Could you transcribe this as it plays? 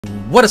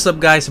What is up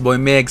guys, boy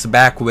Migs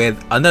back with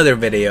another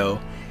video.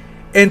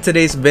 In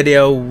today's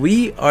video,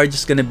 we are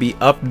just gonna be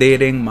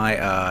updating my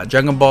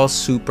Dragon Ball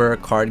Super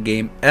card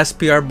game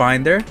SPR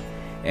binder,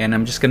 and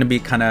I'm just gonna be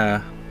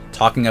kinda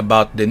talking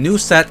about the new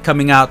set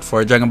coming out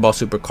for Dragon Ball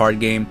Super card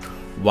game,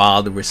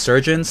 while the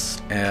Resurgence,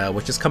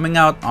 which is coming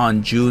out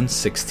on June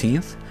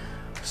 16th.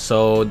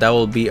 So that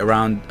will be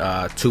around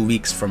 2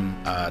 weeks from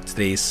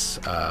today's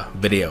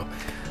video.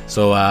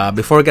 So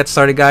before we get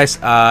started guys,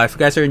 if you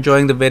guys are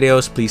enjoying the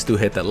videos, please do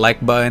hit that like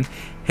button,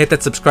 hit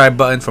that subscribe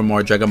button for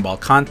more Dragon Ball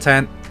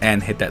content,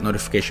 and hit that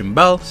notification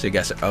bell so you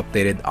guys are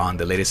updated on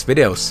the latest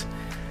videos.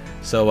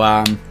 So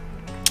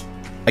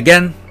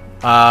again,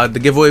 the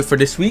giveaway for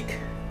this week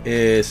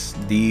is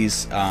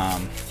these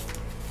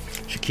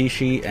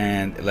Shikishi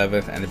and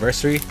 11th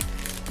anniversary,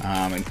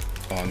 and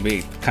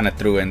we kind of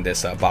threw in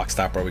this box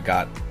topper we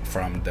got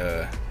from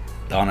the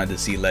Dawn of the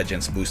Z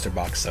Legends booster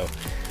box, so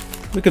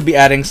we could be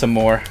adding some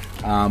more,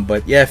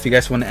 but yeah, if you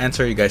guys want to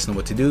enter, you guys know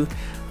what to do.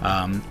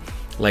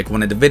 Like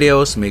one of the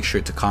videos, make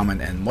sure to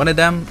comment in one of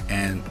them,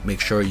 and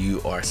make sure you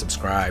are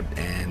subscribed,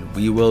 and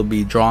we will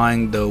be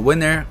drawing the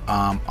winner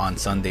on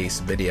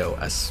Sunday's video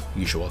as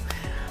usual.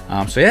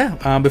 So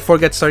yeah, before we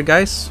get started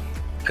guys,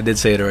 I did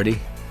say it already,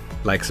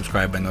 like,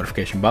 subscribe, and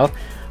notification bell.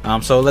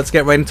 So let's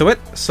get right into it.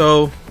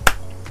 So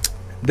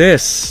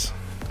this,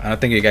 I don't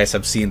think you guys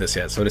have seen this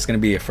yet, so it's gonna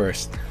be a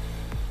first.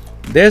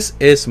 This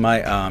is my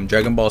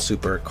Dragon Ball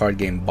Super card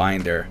game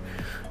binder.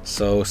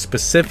 So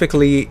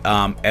specifically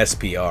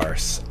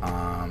SPRs.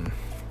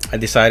 I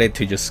decided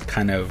to just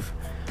kind of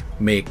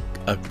make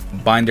a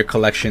binder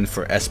collection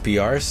for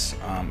SPRs.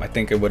 I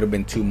think it would have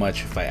been too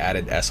much if I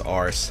added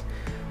SRs.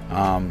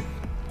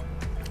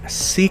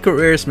 Secret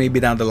rares maybe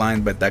down the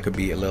line, but that could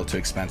be a little too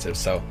expensive.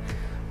 So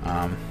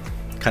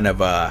kind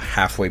of a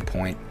halfway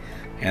point,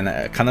 and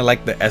I kind of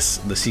like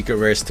the secret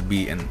rares to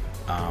be in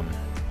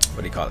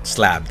what do you call it,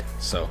 slabbed.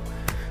 So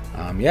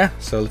yeah,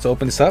 so let's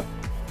open this up.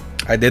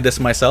 I did this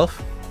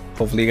myself.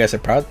 Hopefully you guys are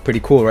proud. Pretty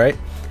cool, right?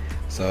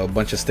 So a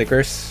bunch of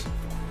stickers,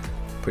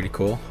 pretty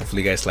cool.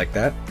 Hopefully you guys like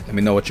that. Let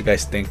me know what you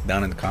guys think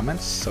down in the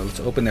comments. So let's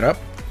open it up.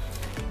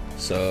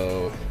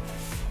 So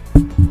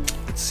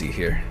let's see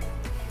here.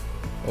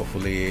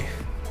 Hopefully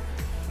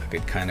I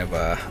could kind of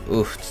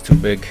ooh, it's too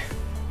big.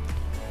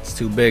 It's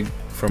too big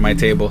for my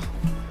table.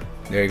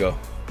 There you go.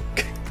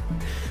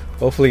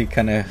 Hopefully you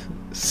kind of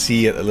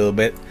see it a little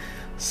bit.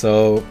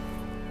 So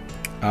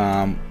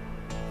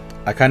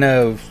I kind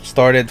of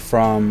started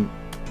from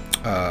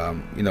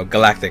you know,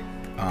 Galactic,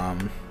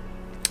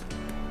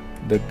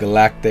 the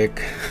Galactic,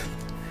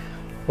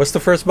 what's the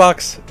first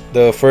box,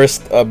 the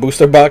first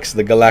booster box,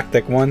 the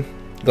Galactic one,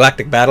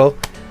 Galactic Battle.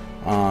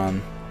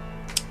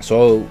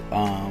 So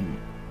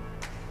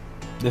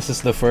this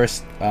is the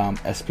first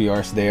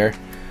SPRs there,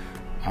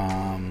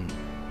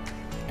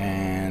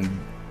 and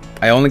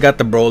I only got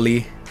the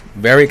Broly,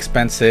 very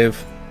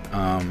expensive.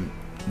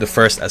 The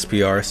first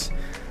SPRs,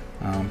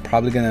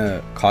 probably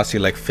gonna cost you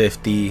like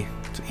 50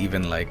 to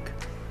even like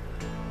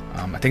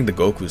I think the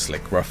Goku's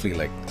like roughly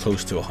like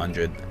close to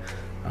 100,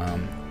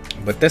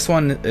 but this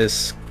one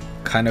is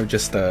kind of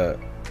just a,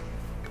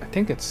 I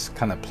think it's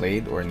kind of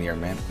played or near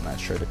mint, I'm not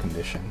sure the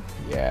condition.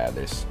 Yeah,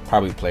 there's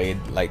probably played,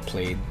 light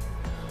played.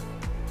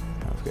 I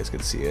don't know if you guys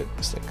could see it,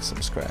 it's like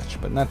some scratch,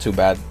 but not too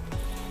bad.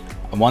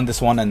 I won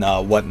this one in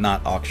a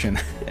Whatnot auction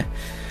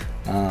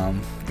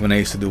when I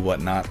used to do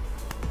Whatnot.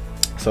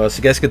 So as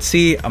you guys could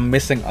see, I'm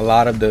missing a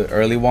lot of the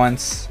early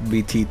ones,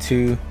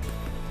 BT2,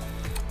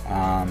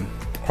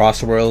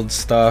 Crossworld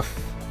stuff,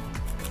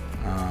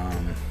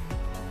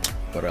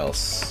 what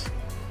else,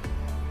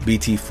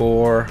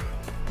 BT4,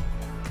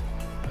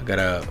 I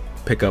gotta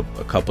pick up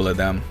a couple of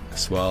them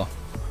as well.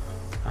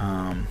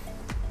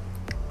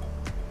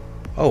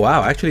 Oh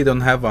wow, I actually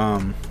don't have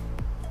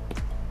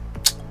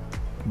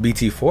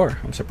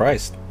BT4, I'm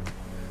surprised.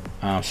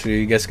 So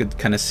you guys could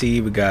kind of see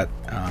we got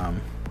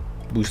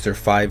Booster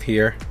 5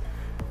 here,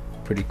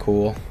 pretty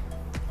cool.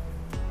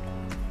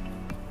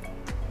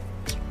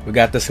 We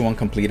got this one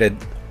completed,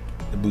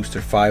 the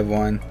Booster 5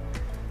 one.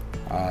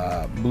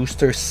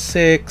 Booster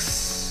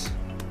 6,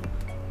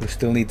 we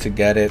still need to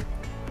get it.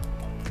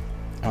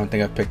 I don't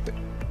think I picked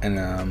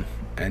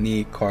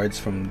any cards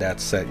from that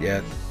set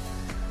yet,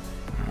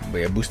 but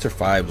yeah, Booster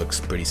 5 looks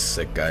pretty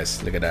sick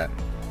guys, look at that.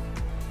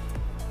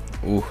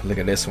 Ooh, look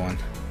at this one.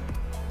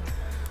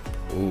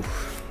 Ooh,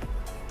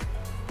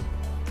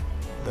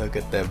 look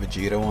at that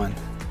Vegeta one,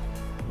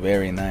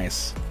 very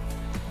nice.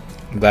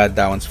 I'm glad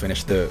that one's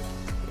finished. The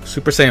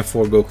Super Saiyan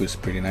 4 Goku is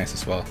pretty nice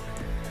as well.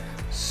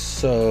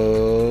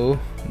 So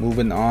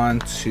moving on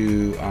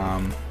to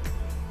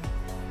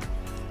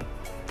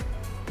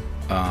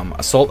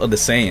Assault of the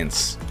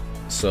Saiyans.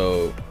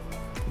 So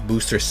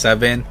Booster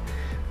 7,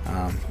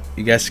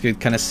 you guys could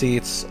kind of see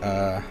it's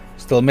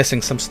still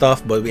missing some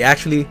stuff, but we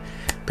actually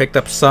picked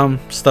up some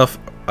stuff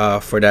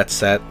for that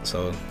set,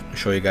 so I'll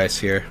show you guys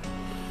here,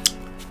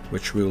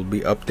 which we will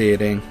be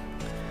updating.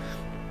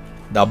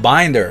 The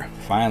binder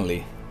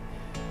finally.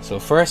 So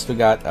first we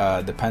got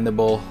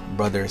Dependable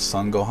Brothers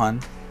Son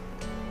Gohan,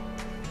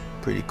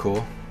 pretty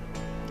cool.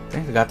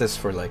 think I got this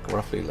for like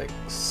roughly like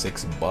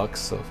 $6,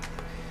 so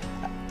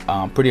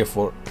pretty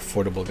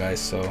affordable, guys.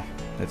 So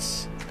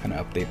let's kind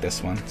of update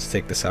this one. Let's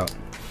take this out.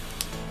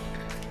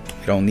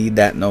 We don't need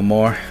that no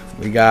more.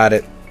 We got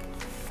it.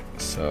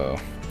 So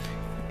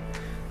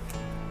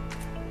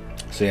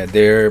yeah,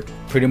 they're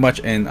pretty much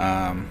in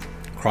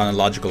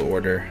chronological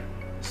order.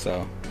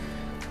 So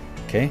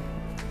okay,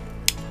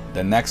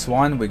 the next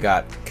one we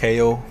got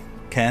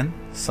Kaioken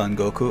Son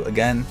Goku.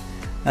 Again,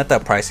 not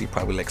that pricey,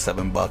 probably like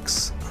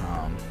 $7.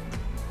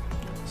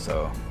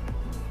 So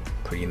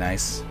pretty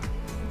nice.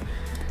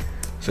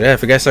 So yeah,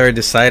 if you guys are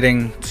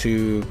deciding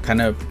to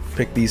kind of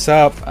pick these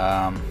up,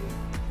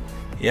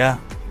 yeah,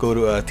 go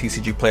to a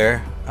TCG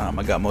Player.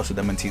 I got most of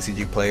them in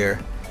TCG Player,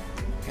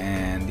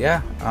 and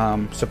yeah,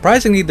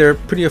 surprisingly they're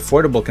pretty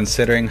affordable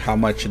considering how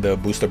much the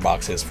booster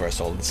box is for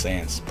Assault of the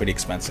Saiyans. Pretty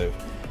expensive.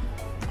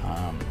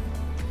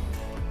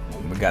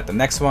 We got the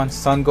next one,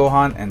 Son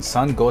Gohan and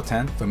Son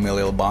Goten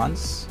Familial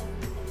Bonds.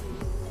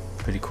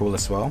 Pretty cool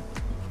as well.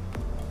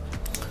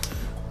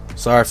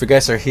 Sorry if you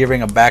guys are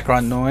hearing a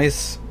background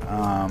noise.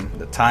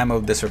 The time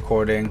of this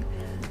recording,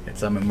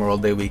 it's a Memorial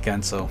Day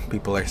weekend, so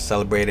people are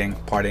celebrating,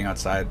 partying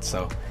outside,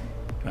 so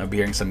I'll be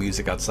hearing some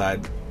music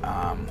outside.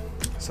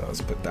 So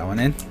let's put that one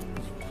in.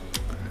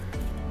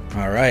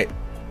 Alright.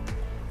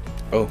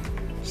 Oh,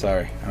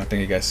 sorry, I don't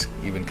think you guys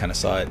even kind of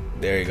saw it.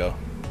 There you go.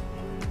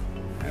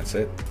 That's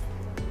it.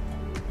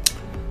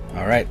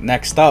 Alright,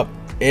 next up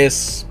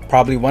is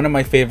probably one of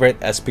my favorite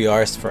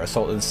SPRs for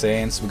Assault of the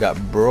Saiyans. We got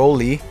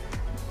Broly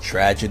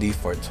Tragedy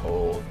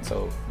Foretold.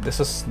 So this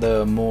is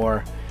the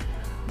more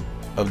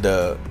of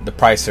the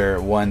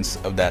pricier ones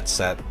of that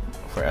set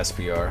for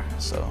SPR.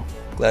 So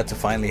glad to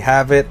finally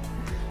have it.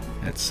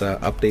 Let's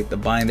update the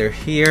binder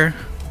here.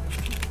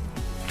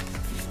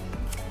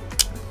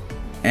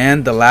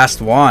 And the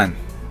last one,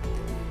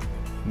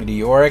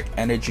 Meteoric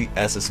Energy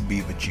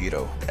SSB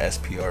Vegito, the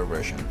SPR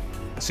version.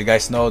 As you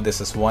guys know,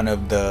 this is one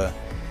of the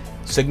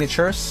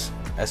signatures,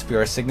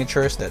 SPR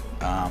signatures that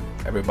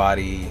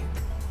everybody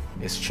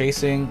is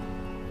chasing,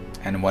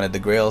 and one of the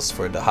grails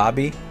for the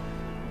hobby,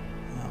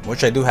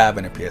 which I do have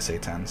in a PSA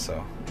 10.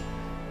 So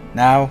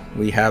now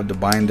we have the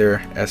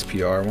binder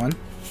SPR one.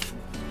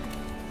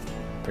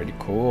 Pretty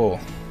cool.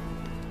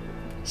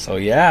 So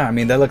yeah, I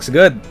mean, that looks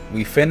good.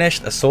 We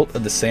finished Assault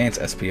of the Saiyans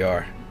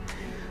SPR.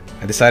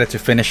 I decided to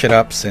finish it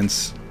up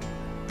since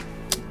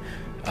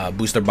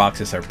booster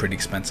boxes are pretty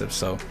expensive.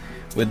 So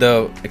with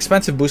the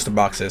expensive booster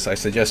boxes, I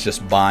suggest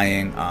just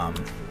buying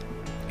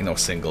you know,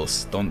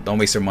 singles. Don't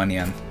waste your money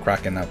on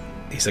cracking up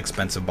these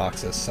expensive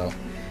boxes. So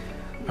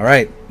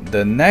alright,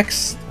 the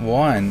next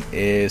one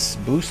is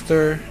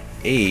Booster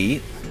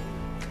 8.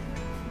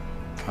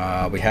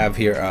 We have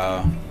here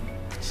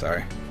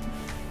sorry,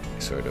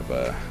 sort of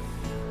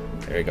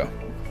there you go.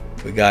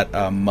 We got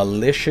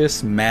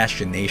Malicious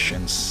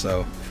Machinations.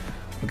 So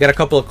we got a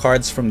couple of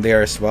cards from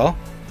there as well.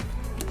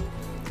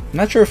 I'm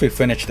not sure if we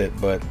finished it,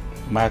 but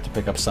might have to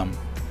pick up some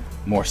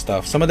more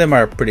stuff. Some of them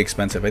are pretty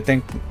expensive. I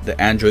think the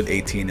Android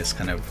 18 is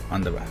kind of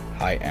on the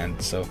high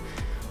end. So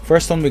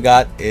first one we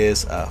got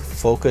is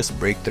Focus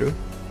Breakthrough.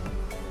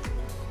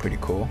 Pretty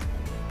cool.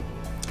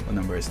 What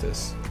number is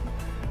this?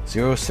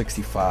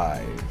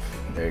 065.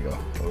 There you go,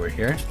 over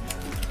here.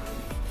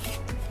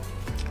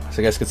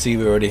 So you guys can see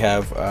we already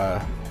have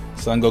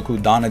Son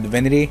Goku Dawn of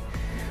Divinity,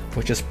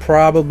 which is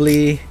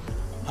probably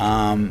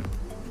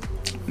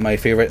my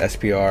favorite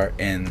SPR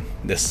in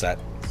this set.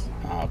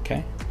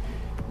 Okay.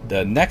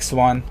 The next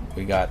one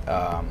we got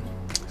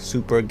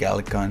Super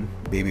Galacon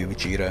Baby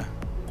Vegeta.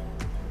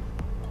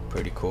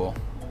 Pretty cool.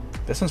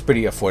 This one's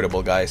pretty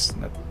affordable, guys.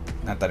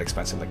 Not that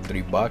expensive, like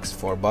 $3,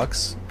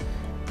 $4,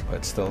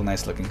 but still a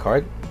nice looking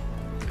card.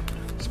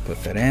 Let's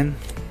put that in.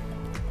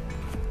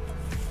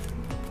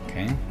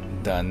 Okay.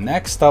 The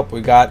next up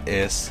we got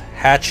is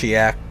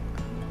Hachiyak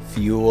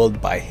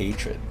Fueled by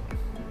Hatred.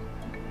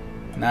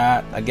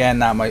 Not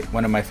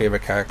one of my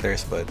favorite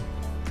characters, but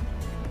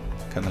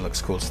kind of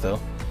looks cool still.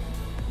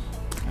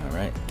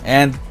 Alright,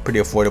 and pretty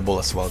affordable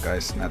as well,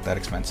 guys. Not that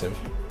expensive.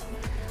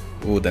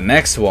 Ooh, the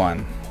next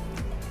one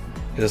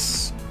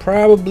is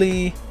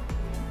probably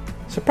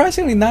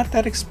surprisingly not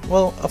that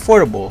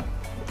affordable.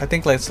 I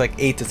think like it's like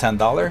 $8 to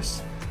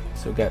 $10.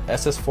 So we got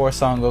SS4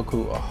 Son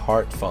Goku, A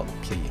Heartfelt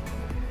Plea,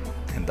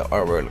 and the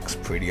artwork looks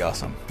pretty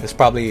awesome. It's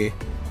probably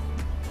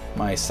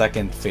my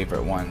second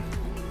favorite one,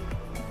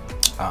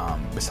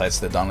 besides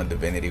the Dawn of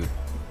Divinity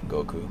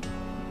Goku.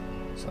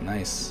 So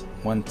nice.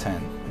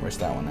 110. Where's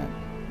that one at?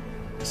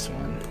 This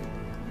one.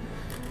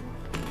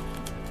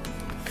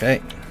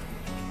 Okay.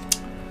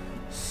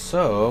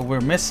 So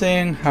we're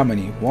missing how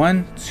many?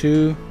 1,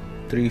 2,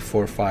 3,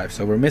 4, 5.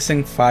 So we're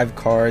missing 5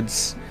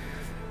 cards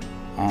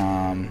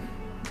from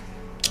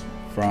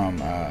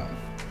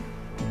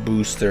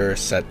Booster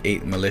Set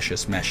 8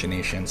 Malicious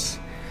Machinations.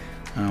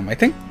 I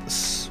think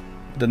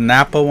the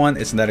Nappa one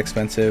isn't that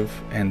expensive,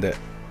 and the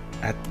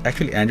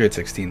actually Android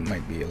 16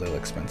 might be a little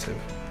expensive.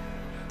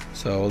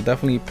 So we'll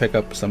definitely pick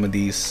up some of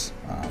these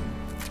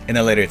in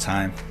a later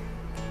time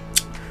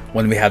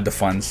when we have the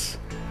funds.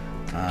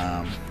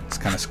 Let's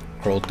kind of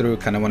scroll through.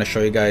 Kind of want to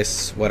show you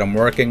guys what I'm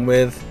working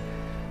with.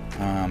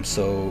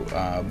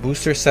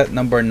 Booster set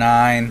number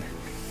 9,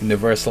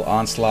 Universal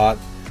Onslaught.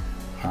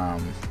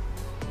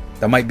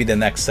 That might be the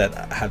next set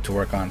I have to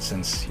work on,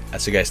 since,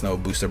 as you guys know,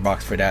 booster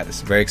box for that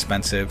is very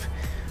expensive,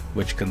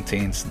 which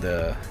contains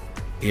the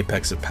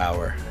Apex of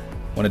Power,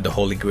 one of the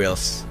holy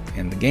grails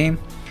in the game.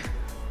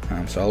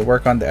 So I'll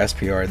work on the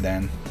SPR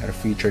then at a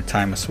future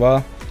time as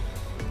well.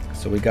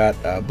 So we got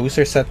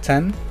booster set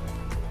 10,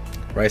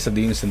 Rise of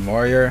the Unison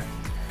Warrior.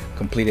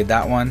 Completed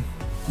that one.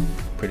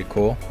 Pretty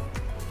cool.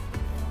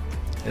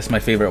 This is my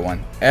favorite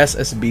one,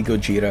 SSB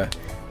Gogeta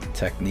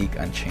Technique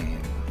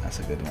Unchained. That's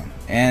a good one.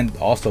 And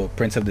also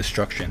Prince of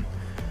Destruction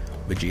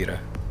Vegeta.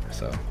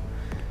 So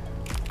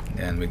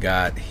then we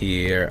got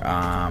here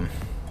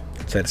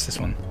what set is this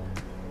one?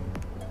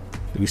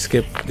 Did we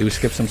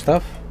skip some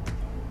stuff?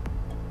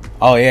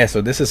 Oh yeah,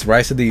 so this is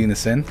Rise of the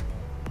Unison.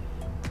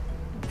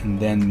 And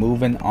then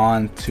moving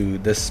on to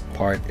this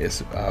part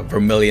is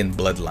Vermilion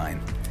Bloodline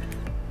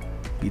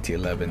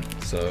BT11.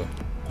 So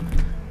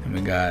and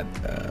we got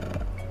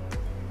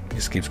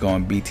just keeps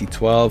going,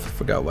 BT12.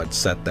 Forgot what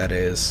set that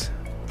is.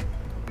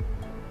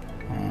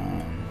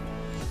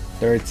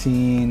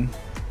 13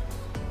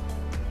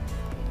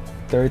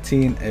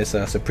 is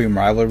a Supreme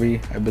Rivalry,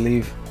 I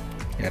believe.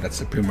 Yeah, that's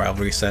Supreme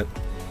Rivalry set.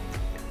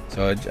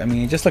 So I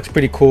mean, it just looks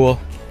pretty cool.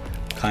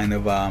 Kind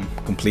of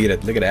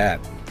completed. Look at that.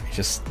 It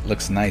just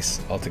looks nice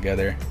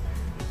altogether.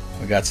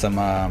 We got some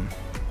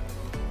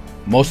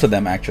most of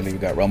them actually. We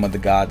got Realm of the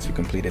Gods. We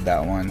completed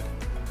that one.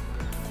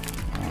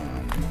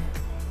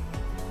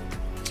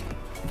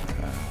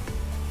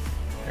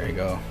 There you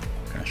go.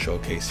 Gonna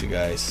showcase you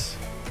guys.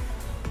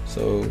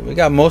 So we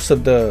got most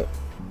of the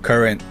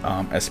current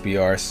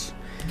SPRs.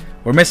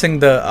 We're missing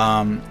the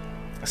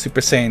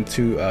Super Saiyan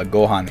 2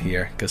 Gohan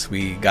here because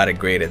we got it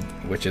graded,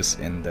 which is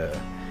in the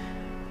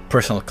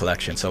personal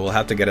collection. So we'll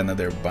have to get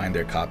another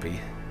binder copy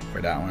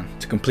for that one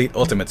to complete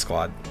Ultimate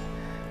Squad.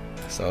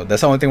 So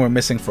that's the only thing we're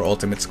missing for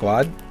Ultimate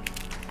Squad.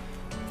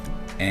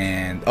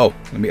 And oh,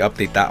 let me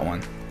update that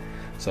one.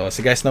 So as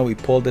you guys know, we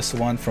pulled this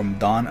one from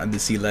Dawn of the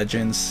Sea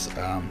Legends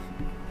a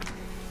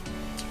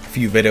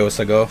few videos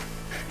ago.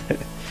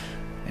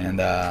 And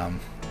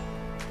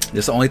this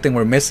is the only thing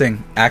we're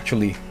missing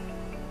actually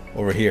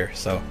over here.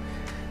 So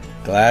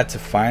glad to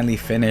finally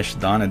finish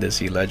Dawn of the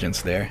Sea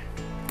Legends there.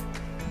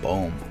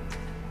 Boom.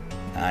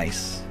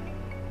 Nice.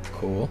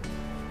 Cool.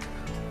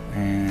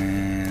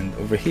 And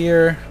over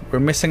here we're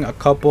missing a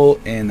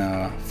couple in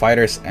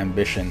Fighter's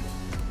Ambition.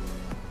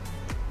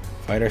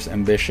 Fighter's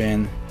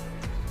Ambition.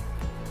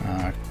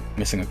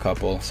 Missing a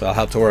couple, so I'll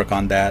have to work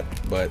on that.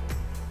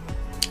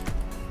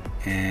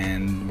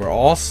 And we're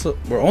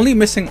only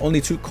missing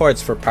 2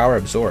 cards for Power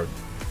Absorb.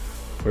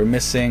 We're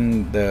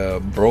missing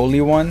the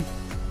Broly one.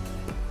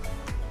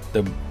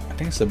 I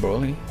think it's the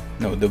Broly.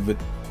 No, the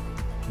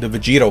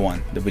Vegeta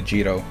one. The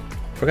Vegito.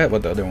 Forgot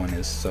what the other one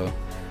is. So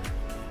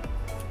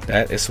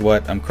that is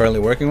what I'm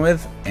currently working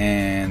with.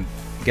 And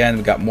again,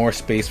 we got more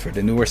space for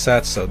the newer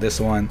sets. So this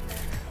one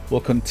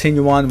will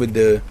continue on with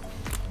the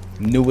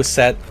newest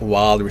set,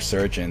 Wild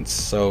Resurgence.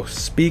 So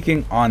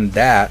speaking on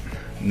that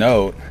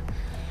note,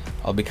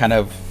 I'll be kind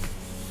of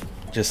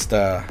just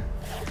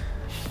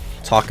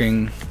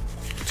talking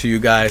to you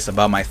guys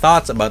about my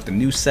thoughts about the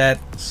new set.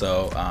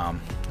 So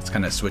let's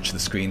kind of switch the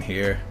screen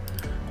here.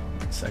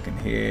 1 second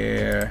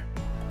here.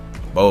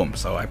 Boom.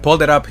 So I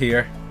pulled it up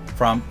here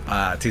from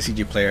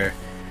TCG Player.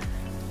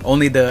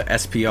 Only the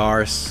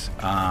SPRs,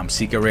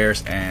 Secret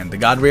Rares, and the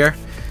God Rare.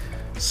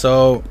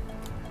 So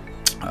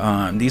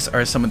these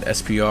are some of the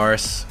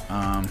SPRs.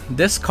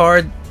 This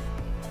card,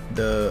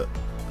 the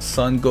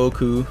Son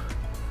Goku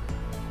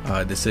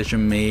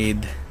Decision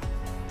Made.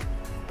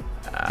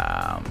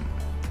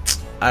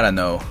 I don't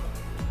know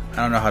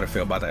how to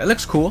feel about that. It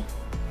looks cool,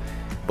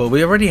 but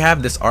we already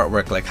have this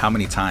artwork like how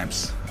many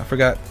times? I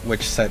forgot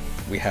which set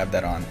we have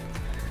that on.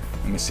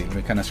 Let me see. Let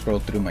me kind of scroll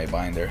through my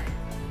binder.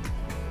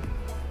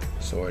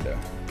 Sorta.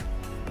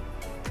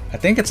 I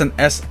think it's an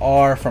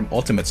SR from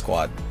Ultimate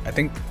Squad. I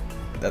think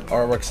that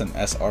artwork's an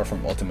SR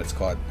from Ultimate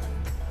Squad.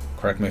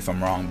 Correct me if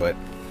I'm wrong, but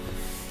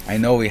I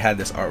know we had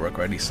this artwork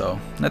already, so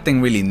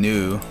nothing really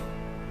new.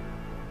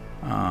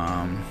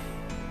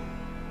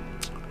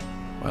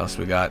 What else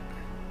we got?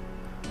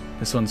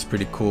 This one's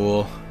pretty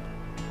cool.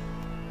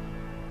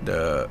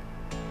 The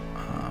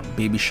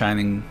Baby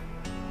Shining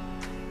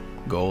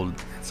Gold.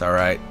 It's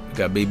alright. We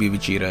got Baby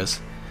Vegetas.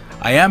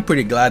 I am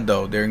pretty glad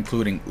though they're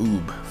including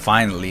Oob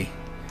finally.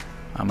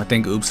 I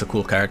think Oob's a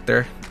cool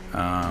character.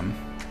 And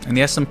he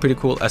has some pretty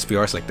cool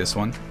SPRs like this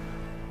one.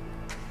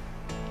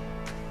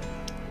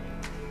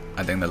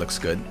 I think that looks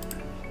good.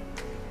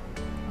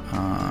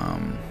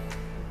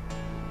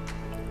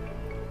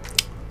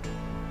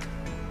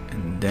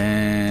 And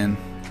then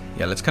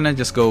yeah, let's kind of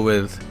just go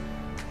with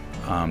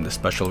the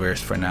special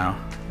rares for now.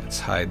 Let's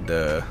hide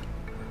the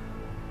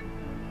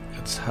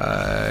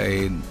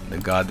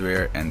God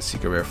Rare and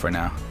Secret Rare for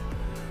now.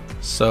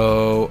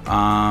 So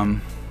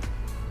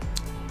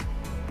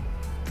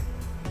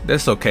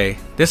this is okay.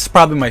 This is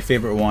probably my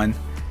favorite one,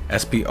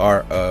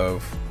 SPR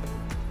of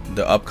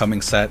the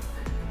upcoming set.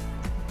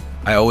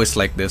 I always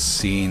like this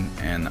scene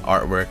and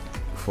artwork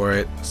for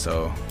it.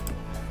 So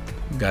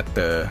got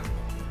the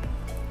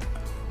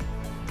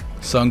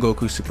Son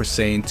Goku Super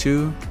Saiyan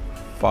 2,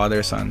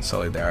 father-son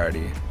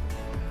solidarity.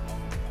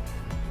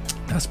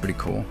 That's pretty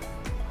cool.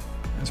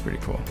 That's pretty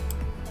cool.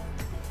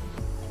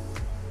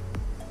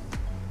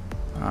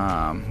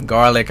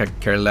 Garlic, I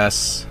care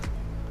less.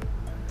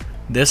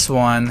 This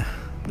one,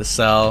 the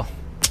Cell,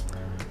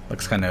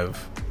 looks kind of,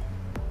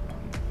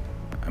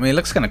 I mean, it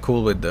looks kind of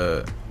cool with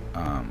the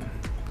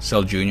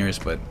Cell Juniors,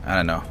 but I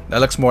don't know. That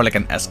looks more like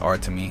an SR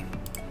to me.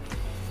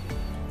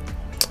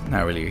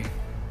 Not really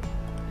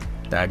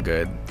that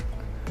good.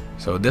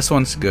 So this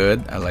one's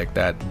good. I like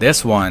that.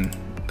 This one,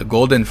 the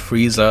Golden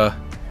Frieza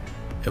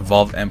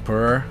Evolved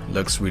Emperor,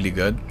 looks really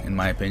good in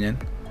my opinion.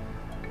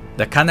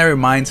 That kind of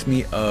reminds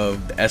me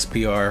of the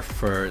SPR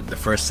for the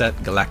first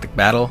set, Galactic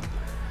Battle.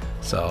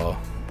 So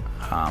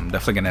I'm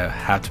definitely gonna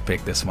have to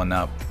pick this one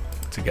up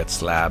to get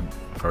Slab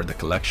for the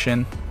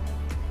collection.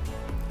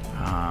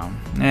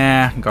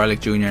 Garlic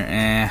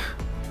Jr.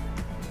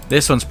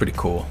 This one's pretty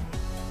cool.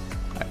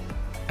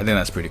 I think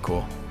that's pretty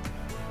cool.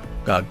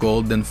 Got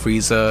Golden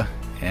Frieza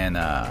and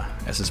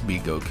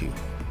SSB Goku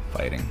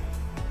fighting.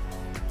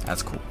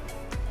 That's cool.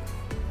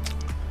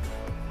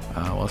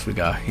 What else we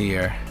got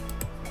here?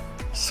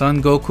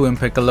 Son Goku and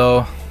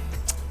Piccolo.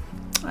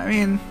 I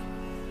mean,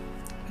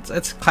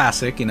 it's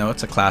classic, you know,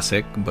 it's a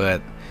classic,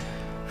 but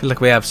I feel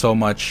like we have so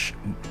much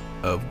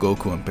of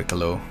Goku and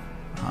Piccolo.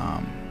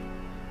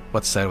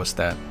 What set was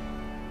that?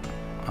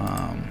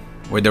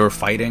 Where they were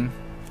fighting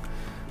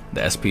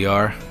the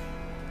SPR.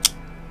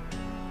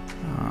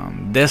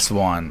 This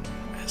one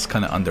is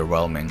kind of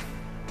underwhelming.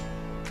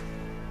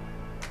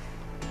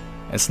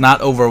 It's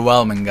not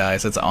overwhelming,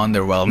 guys, it's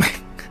underwhelming.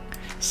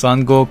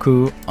 Son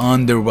Goku,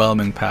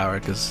 underwhelming power,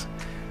 because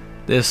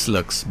this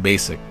looks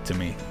basic to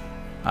me.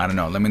 I don't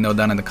know, let me know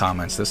down in the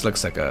comments. This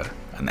looks like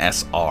an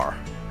SR.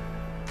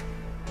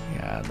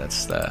 Yeah,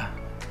 that's the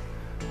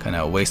kind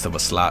of waste of a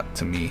slot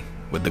to me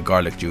with the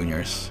Garlic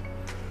Juniors.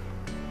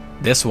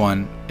 This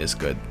one is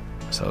good.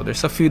 So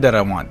there's a few that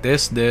I want.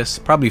 This,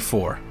 probably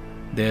 4.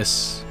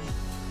 This,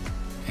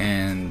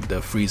 and the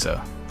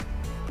Frieza.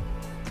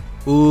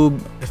 Oob,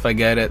 if I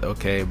get it,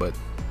 okay, but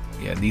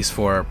yeah, these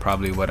 4 are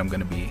probably what I'm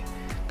gonna be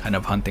kind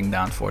of hunting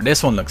down for.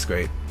 This one looks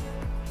great.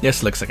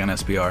 This looks like an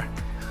SPR.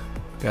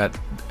 Got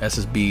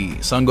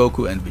SSB, Son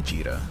Goku and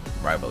Vegeta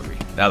rivalry.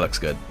 That looks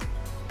good.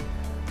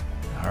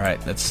 Alright,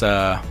 let's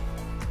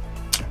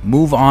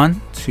move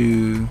on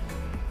to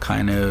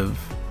kind of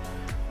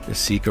the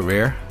Secret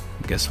Rare.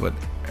 I guess what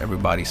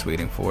everybody's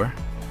waiting for.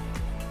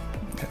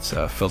 Let's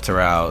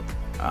filter out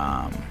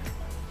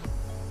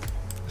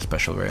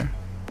Special Rare.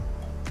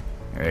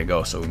 There you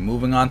go. So we're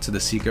moving on to the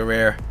Secret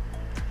Rare.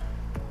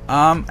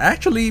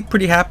 Actually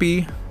pretty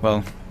happy.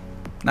 Well,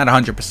 not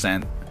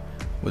 100%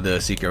 with the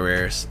Secret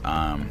Rares.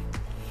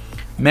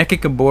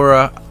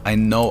 Mechikabura, I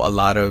know a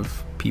lot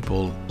of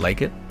people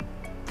like it.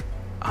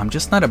 I'm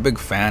just not a big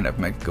fan of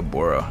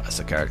Mechikabura as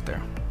a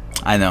character.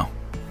 I know.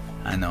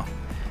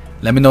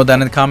 Let me know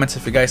down in the comments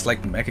if you guys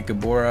like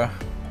Mechikabura,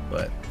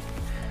 but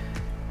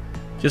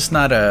just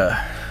not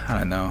I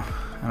don't know.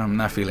 I'm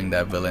not feeling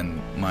that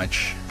villain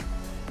much.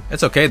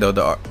 It's okay though.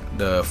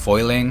 The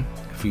foiling,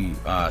 if you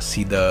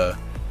see the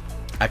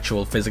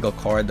actual physical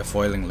card, the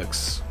foiling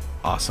looks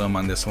awesome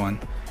on this one.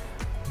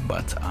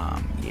 But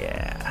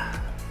yeah,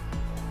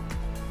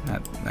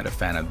 not a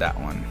fan of that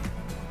one.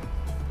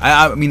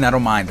 I mean, I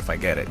don't mind if I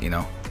get it, you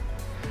know.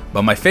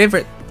 But my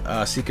favorite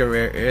Secret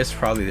Rare is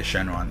probably the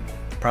Shenron.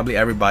 Probably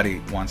everybody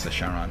wants the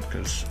Shenron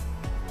because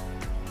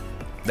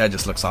that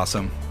just looks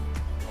awesome.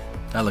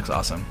 That looks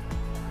awesome.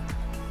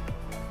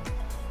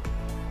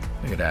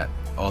 Look at that,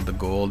 all the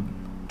gold.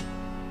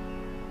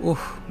 Ooh,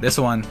 this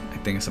one I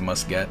think is a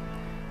must get.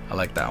 I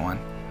like that one.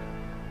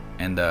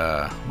 And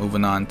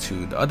moving on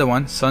to the other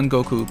one, Son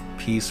Goku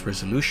Peace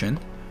Resolution.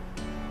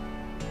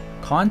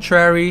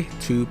 Contrary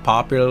to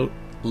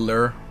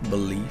popular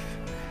belief,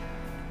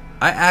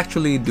 I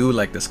actually do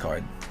like this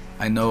card.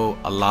 I know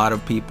a lot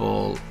of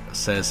people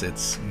says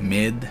it's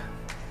mid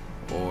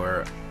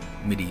or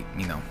midi,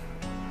 you know,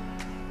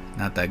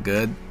 not that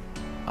good.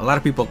 A lot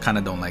of people kind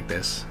of don't like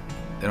this.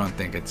 They don't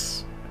think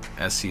it's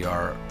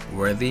SCR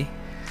worthy.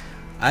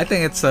 I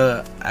think it's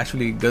a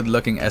actually good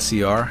looking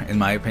SCR in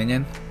my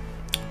opinion.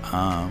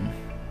 I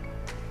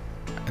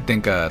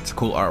think it's a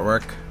cool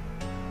artwork.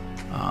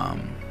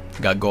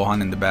 Got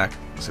Gohan in the back,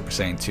 Super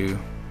Saiyan 2.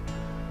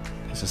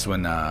 This is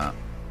when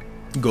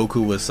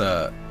Goku was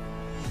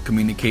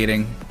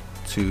communicating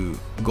to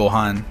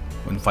Gohan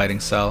when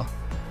fighting Cell.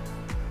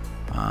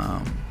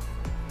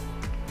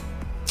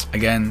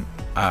 Again,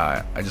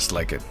 I just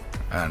like it.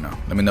 I don't know.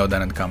 Let me know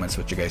down in the comments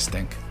what you guys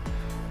think.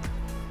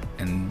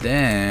 And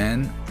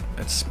then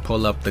let's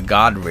pull up the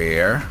God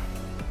Rare.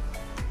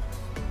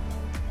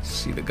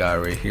 See the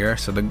God Rare here.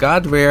 So the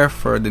God Rare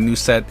for the new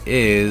set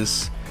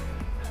is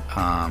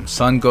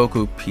Son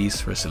Goku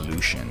Peace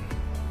Resolution.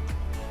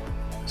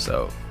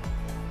 So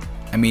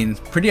I mean,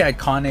 pretty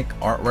iconic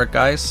artwork,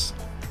 guys.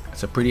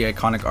 It's a pretty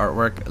iconic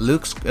artwork.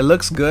 It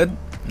looks good,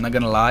 I'm not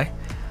gonna lie,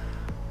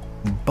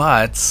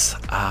 but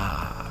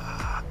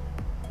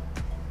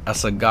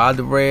as a god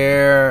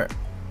rare,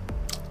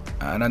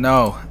 I don't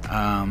know.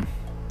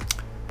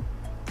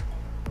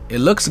 It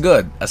looks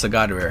good as a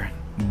god rare,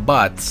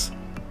 but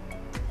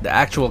the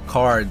actual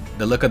card,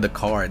 the look of the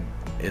card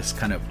is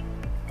kind of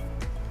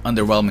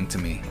underwhelming to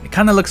me. It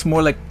kind of looks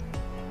more like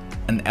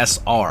an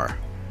SR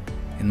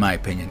in my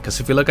opinion, because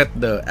if you look at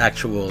the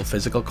actual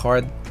physical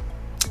card,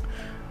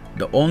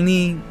 the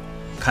only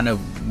kind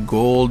of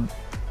gold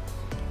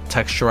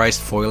texturized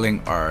foiling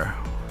are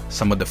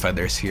some of the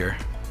feathers here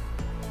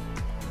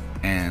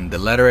and the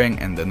lettering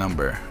and the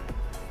number.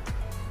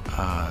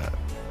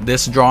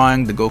 This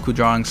drawing, the Goku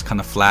drawing, is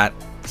kind of flat.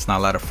 It's not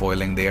a lot of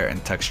foiling there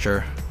and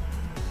texture.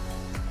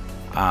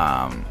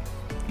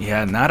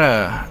 Yeah, not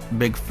a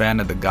big fan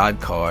of the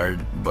God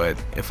card, but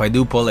if I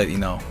do pull it, you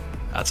know,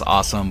 that's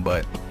awesome.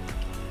 But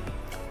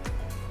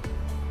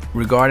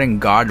regarding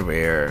God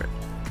rare,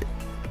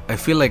 I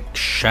feel like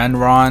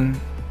Shenron,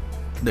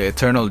 the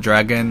Eternal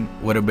Dragon,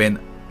 would have been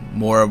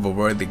more of a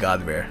worthy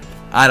God rare.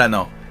 I don't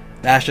know.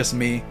 That's just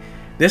me.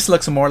 This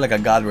looks more like a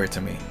God rare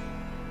to me.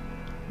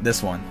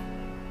 This one.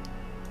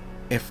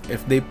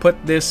 If they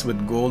put this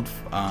with gold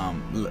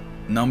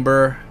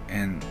number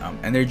and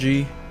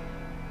energy,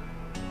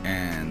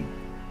 and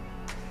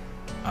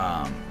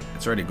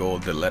it's already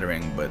gold, the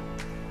lettering, but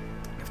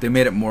if they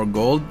made it more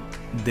gold,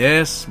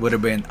 this would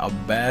have been a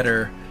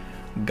better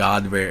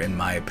God rare in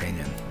my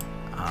opinion,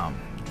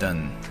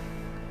 than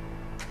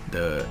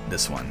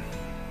this one.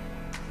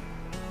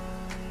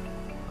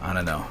 I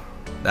don't know.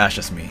 That's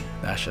just me.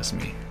 That's just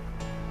me.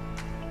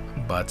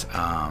 But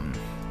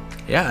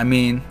yeah, I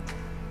mean,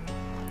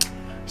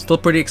 still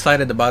pretty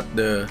excited about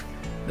the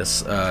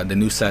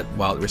new set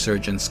Wild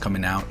Resurgence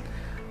coming out.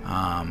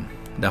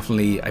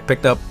 Definitely, I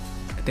picked up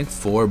I think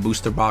 4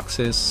 booster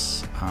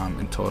boxes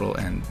in total,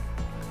 and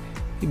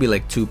maybe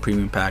like 2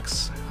 premium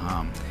packs.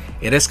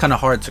 It is kind of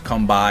hard to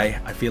come by.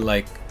 I feel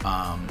like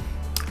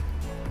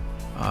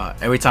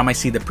every time I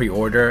see the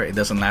pre-order, it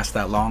doesn't last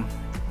that long.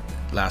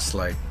 It lasts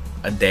like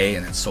a day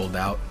and it's sold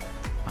out.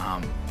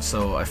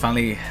 So I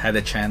finally had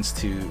a chance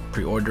to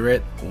pre-order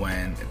it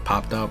when it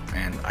popped up,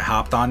 and I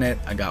hopped on it.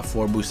 I got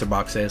 4 booster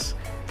boxes,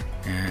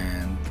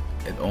 and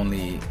it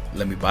only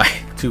let me buy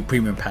 2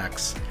 premium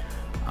packs.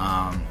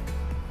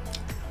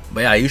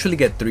 But yeah, I usually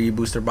get 3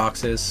 booster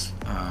boxes,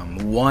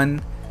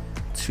 1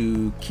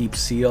 to keep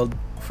sealed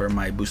for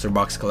my booster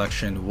box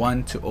collection,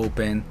 1 to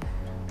open,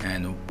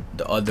 and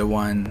the other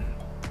one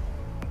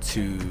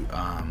to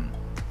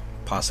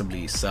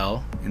possibly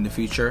sell in the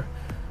future.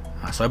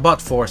 So I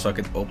bought 4 so I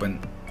could open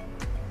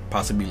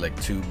possibly like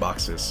 2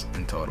 boxes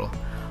in total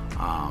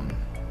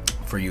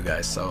for you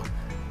guys. So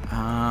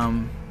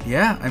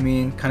yeah, I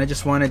mean, kind of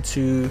just wanted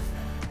to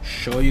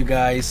show you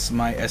guys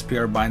my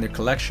SPR binder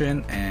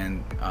collection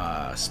and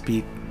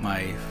speak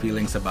my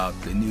feelings about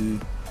the new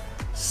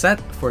set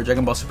for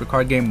Dragon Ball Super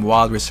card game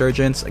Wild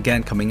Resurgence,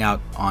 again coming out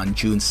on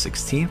June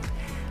 16th.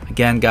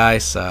 Again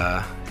guys,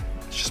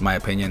 it's just my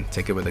opinion,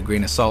 take it with a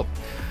grain of salt.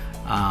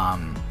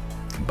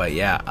 But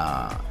yeah,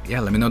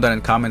 let me know down in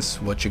the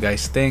comments what you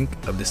guys think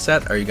of the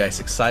set. Are you guys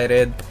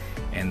excited,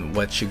 and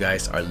what you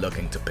guys are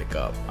looking to pick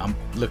up? I'm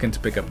looking to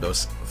pick up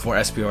those 4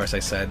 SPRs I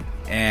said,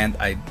 and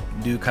I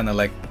do kind of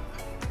like,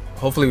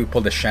 hopefully we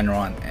pull the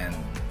Shenron and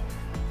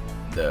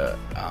the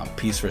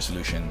Peace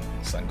Resolution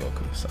Son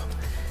Goku. So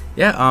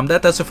yeah,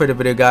 that's it for the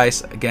video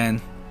guys.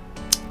 Again,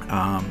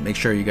 make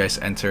sure you guys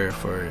enter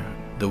for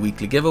the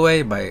weekly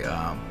giveaway by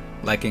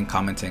liking,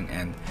 commenting,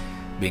 and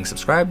being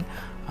subscribed.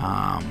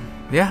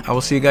 Yeah, I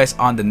will see you guys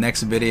on the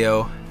next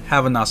video.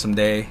 Have an awesome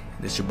day.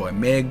 This is your boy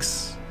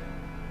Migs.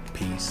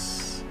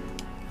 Peace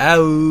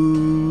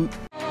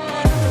out.